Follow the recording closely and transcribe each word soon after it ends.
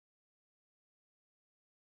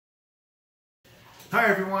Hi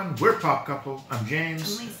everyone, we're Pop Couple. I'm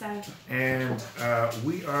James. I'm Lisa. And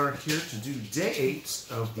we are here to do day 8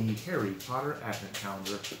 of the Harry Potter Advent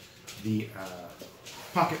Calendar. The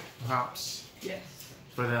Pocket Pops. Yes.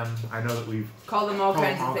 For them. I know that we've called them all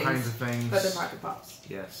kinds of things. But they're Pocket Pops.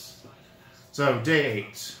 Yes. So, day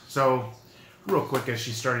 8. So, real quick as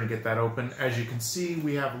she's starting to get that open, as you can see,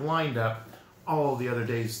 we have lined up all the other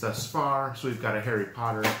days thus far. So we've got a Harry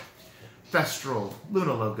Potter, Thestral,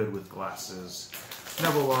 Luna Lovegood with glasses,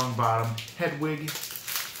 Neville Longbottom, Hedwig,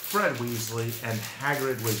 Fred Weasley, and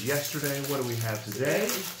Hagrid was yesterday. What do we have today?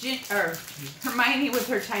 Hermione with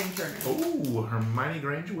her Time Turner. Oh, Hermione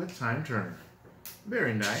Granger with Time Turner.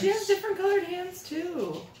 Very nice. She has different colored hands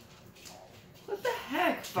too. What the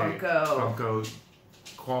heck, Funko? Funko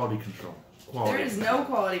quality control. Quality. There is no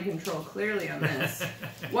quality control clearly on this.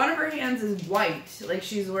 One of her hands is white, like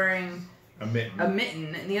she's wearing a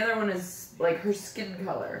mitten, and the other one is like her skin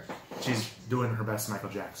color. She's doing her best Michael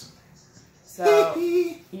Jackson. So,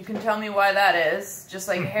 you can tell me why that is. Just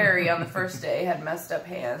like Harry on the first day had messed up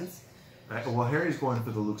hands. Well, Harry's going for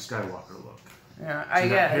the Luke Skywalker look. Yeah, So I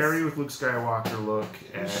guess. Harry with Luke Skywalker look,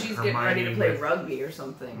 and she's Hermione getting ready to play rugby or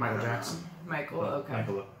something. Michael Jackson. Michael, okay.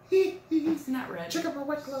 Michael. It's not red. Check out my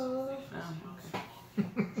white glove. Oh,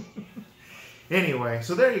 okay. Anyway,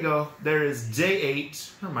 so there you go. There is day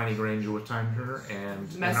 8, Hermione Granger with Time Turner,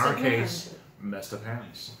 and in our case, messed up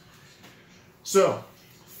hands. So,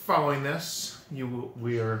 following this,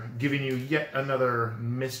 we are giving you yet another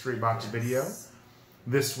mystery box video.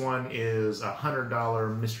 This one is a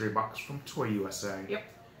 $100 mystery box from Toyusa.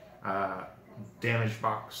 Yep. Damaged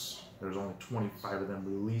box. There's only 25 of them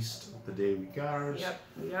released the day we got ours. Yep,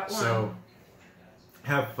 we got one. So,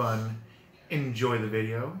 have fun. Enjoy the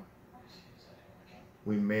video.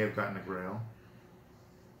 We may have gotten a grail.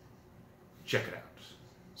 Check it out.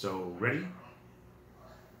 So, ready?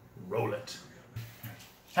 Roll it.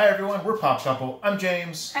 Hi everyone, we're Pop Couple. I'm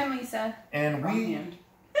James. I'm Lisa. And Wrong hand.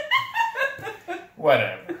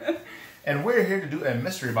 Whatever. And we're here to do a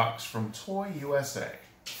mystery box from Toyusa.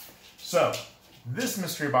 So, this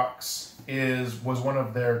mystery box was one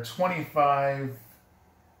of their 25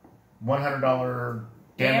 $100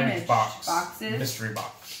 damaged boxes mystery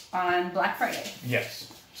box on Black Friday.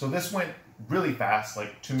 Yes. So this went really fast,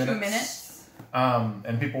 like 2 minutes. 2 minutes.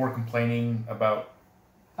 And people were complaining about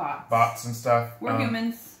bots, bots and stuff. We're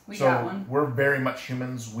humans. We got one. We're very much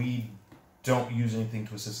humans. We don't use anything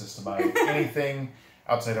to assist us to buy anything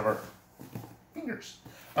outside of our fingers.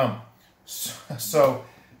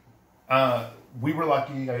 We were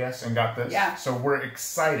lucky, I guess, and got this. Yeah. So we're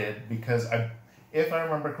excited because, if I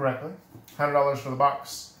remember correctly, $100 for the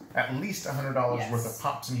box, at least $100 worth of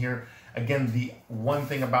pops in here. Again, the one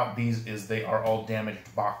thing about these is they are all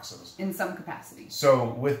damaged boxes. In some capacity. So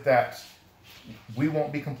with that, we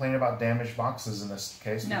won't be complaining about damaged boxes in this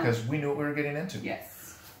case because we knew what we were getting into.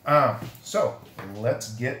 Yes. So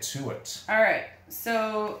let's get to it. All right.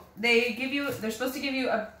 So they're supposed to give you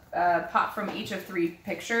a pop from each of 3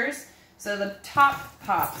 pictures. So the top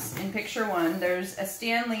pops in picture 1, there's a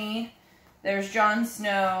Stan Lee, there's Jon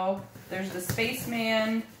Snow, there's the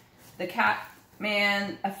Spaceman, the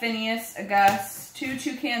Catman, a Phineas, a Gus, 2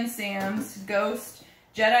 Toucan Sams, Ghost,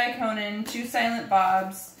 Jedi Conan, 2 Silent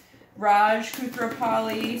Bobs, Raj,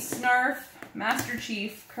 Koothrappali, Snarf, Master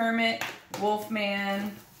Chief, Kermit,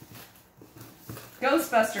 Wolfman,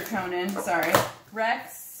 Ghostbuster Conan,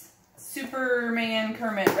 Rex, Superman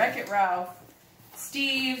Kermit, Wreck-It Ralph,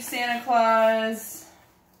 Steve, Santa Claus,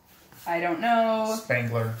 I don't know.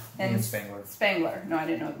 Spangler. And Spangler. Spangler. No, I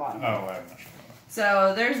didn't know the bottom. Oh, I'm not sure.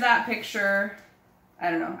 So there's that picture.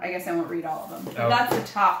 I don't know. I guess I won't read all of them. But that's the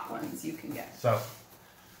top ones you can get. So,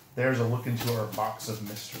 there's a look into our box of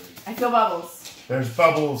mystery. I feel bubbles. There's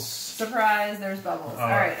bubbles. Surprise, there's bubbles. All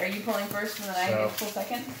right, are you pulling first and then I get pull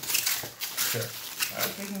second? Sure.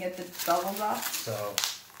 If we can get the bubbles off. So,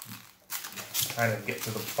 trying to get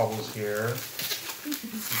to the bubbles here.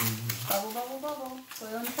 Bubble, bubble, bubble.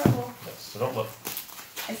 We're in trouble. Yes, so don't look.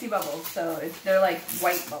 I see bubbles, so they're like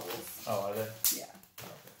white bubbles. Oh, are they? Yeah.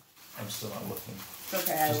 Okay. I'm still not looking. It's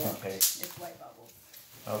okay, Just in case. It's white bubbles.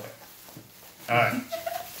 Okay. Alright.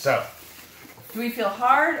 So. Do we feel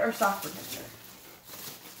hard or soft protector?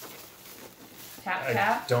 Tap,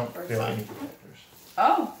 tap? I don't feel any protectors.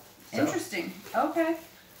 Oh, interesting. Okay.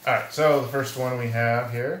 Alright, so the first one we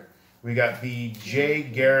have here, we got the Jay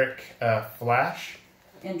Garrick Flash.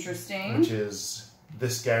 Interesting. Which is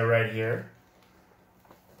this guy right here.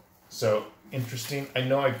 So, interesting. I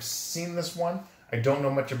know I've seen this one. I don't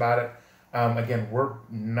know much about it. Again, we're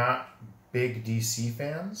not big DC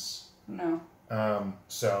fans. No.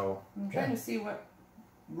 So I'm trying to see what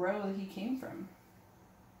row he came from.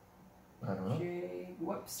 I don't know.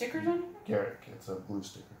 What stickers on it? Garrick. It's a blue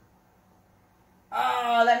sticker.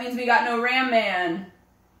 Oh, that means we got no Ram Man.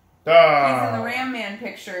 Ah. He's in the Ram Man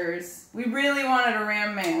pictures. We really wanted a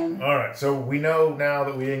Ram Man. All right, so we know now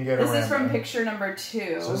that we didn't get a Ram Man. This is from picture number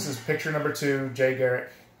 2. So this is picture number 2, Jay Garrick.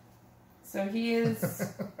 So he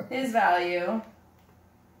is, his value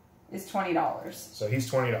is $20. So he's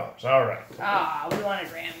 $20. All right. Ah, we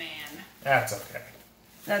wanted Ram Man. That's okay.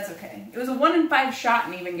 That's okay. It was a 1 in 5 shot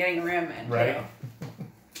in even getting a Ram Man. Right. Too.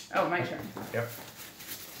 Oh, my turn. Yep.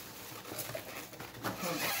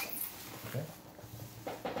 Okay.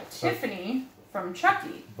 Tiffany from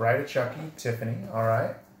Chucky. Bride of Chucky, Tiffany. All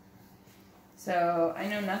right. So I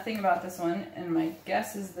know nothing about this one, and my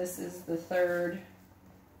guess is this is the 3rd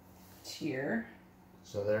tier.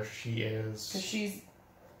 So there she is. Because she's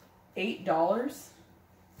 $8. $8,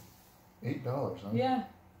 huh? Yeah.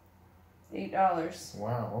 $8.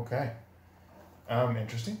 Wow, okay.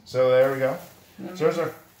 Interesting. So there we go. So there's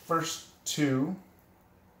our first 2.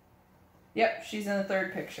 Yep, she's in the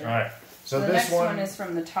 3rd picture. All right. So the this next one is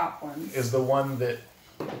from the top ones. is the one that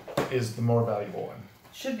is the more valuable one.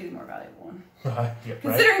 Should be the more valuable one. Yep,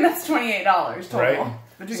 Considering that's $28 total. Right.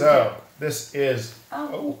 Between So two. this is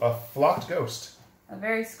a flocked ghost. A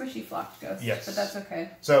very squishy flocked ghost. Yes. But that's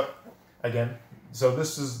okay. So again, so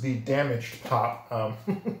this is the damaged pop.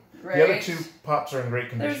 Right. The other 2 pops are in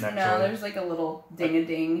great condition. There's like a little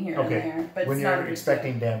ding-a-ding here and there. But when it's you're not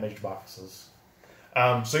expecting damaged boxes.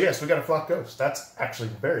 So yes, we got a flock ghost. That's actually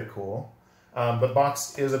very cool. But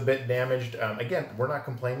box is a bit damaged. Again, we're not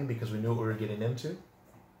complaining because we knew what we were getting into.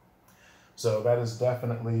 So that is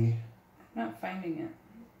definitely... I'm not finding it.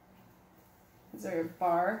 Is there a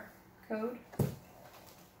bar code?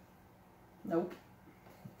 Nope.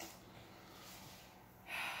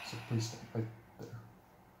 So please stay right there.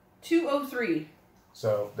 203.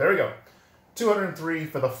 So there we go. 203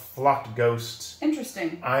 for the flocked ghost.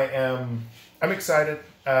 Interesting. I'm excited.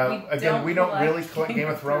 Again, we don't really collect Game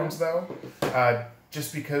of Thrones though,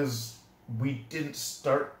 just because we didn't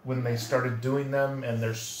start when they started doing them, and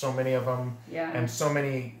there's so many of them, and so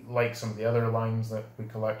many like some of the other lines that we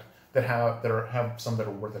collect that have some that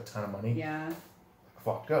are worth a ton of money. Yeah.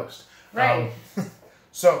 Flocked ghost. Right.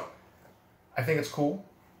 So I think it's cool.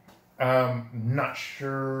 Not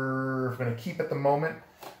sure if I'm going to keep at the moment.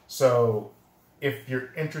 So if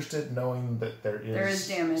you're interested, knowing that there is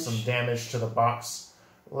damage. Some damage to the box,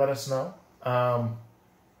 let us know.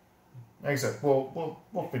 Like I said,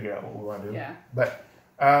 we'll figure out what we want to do. Yeah. But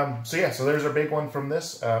so there's our big one from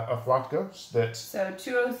this, a flocked ghost. So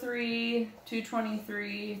 203,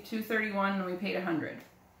 223, 231, and we paid 100.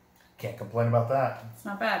 Can't complain about that. It's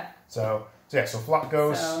not bad. So flocked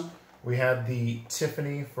ghost. We had the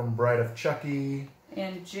Tiffany from Bride of Chucky.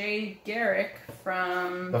 And Jay Garrick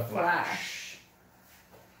from The Flash.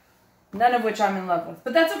 None of which I'm in love with,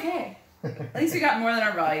 but that's okay. At least we got more than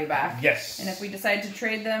our value back. Yes. And if we decide to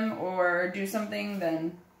trade them or do something,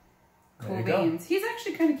 then cool beans. He's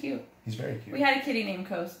actually kind of cute. He's very cute. We had a kitty named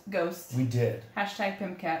Ghost. We did.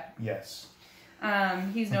 #PimpCat. Yes.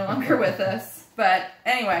 He's no longer with us. But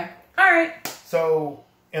anyway, all right. So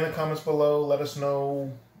in the comments below, let us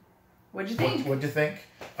know. What'd you think? What'd you think?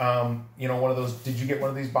 One of those. Did you get one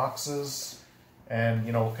of these boxes? And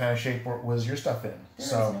what kind of shape was your stuff in? There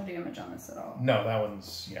is no damage on this at all. No, that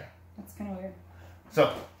one's That's kind of weird.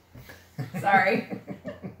 So. Sorry.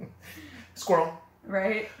 Squirrel.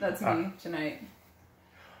 Right? That's me tonight.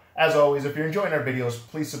 As always, if you're enjoying our videos,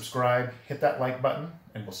 please subscribe, hit that like button,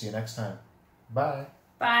 and we'll see you next time. Bye.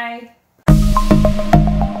 Bye.